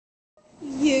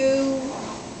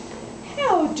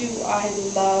do I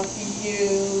love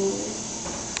you?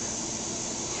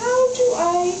 How do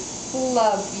I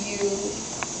love you?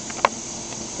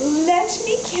 Let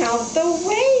me count the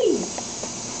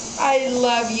ways I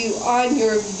love you on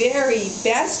your very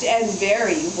best and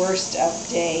very worst of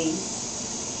days.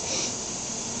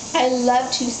 I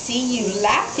love to see you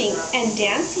laughing and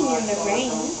dancing in the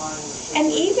rain.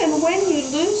 And even when you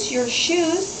lose your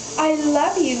shoes, I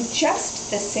love you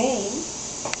just the same.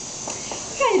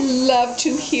 I love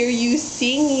to hear you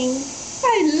singing.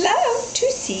 I love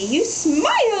to see you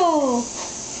smile.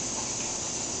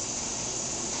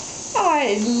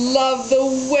 I love the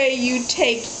way you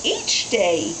take each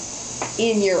day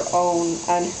in your own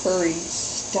unhurried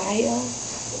style.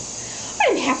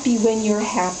 I'm happy when you're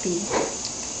happy.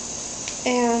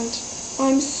 And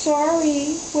I'm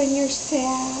sorry when you're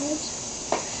sad.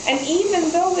 And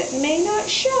even though it may not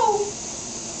show,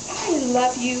 I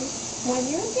love you when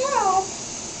you're mad.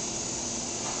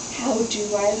 How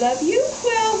do I love you?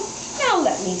 Well, now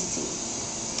let me see.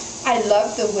 I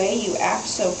love the way you act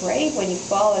so brave when you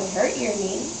fall and hurt your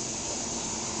knee.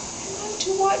 I love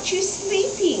to watch you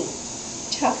sleeping,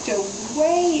 tucked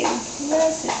away in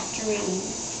pleasant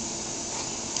dreams.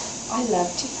 I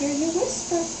love to hear you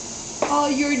whisper all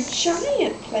your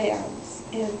giant plans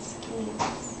and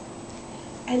schemes.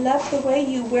 I love the way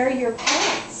you wear your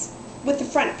pants with the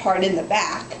front part in the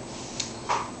back,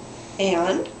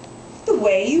 and the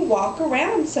way you walk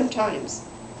around sometimes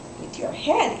with your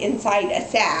head inside a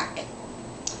sack.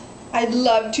 I'd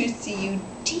love to see you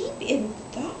deep in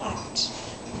thought.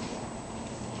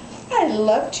 I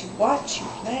love to watch you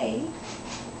play,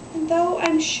 and though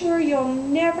I'm sure you'll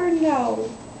never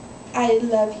know, I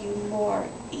love you more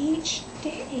each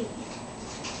day.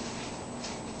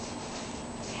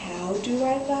 How do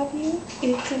I love you?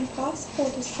 It's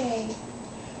impossible to say.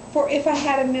 For if I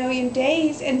had 1,000,000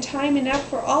 days and time enough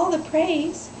for all the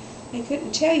praise, I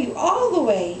couldn't tell you all the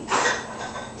ways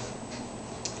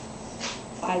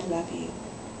I love you.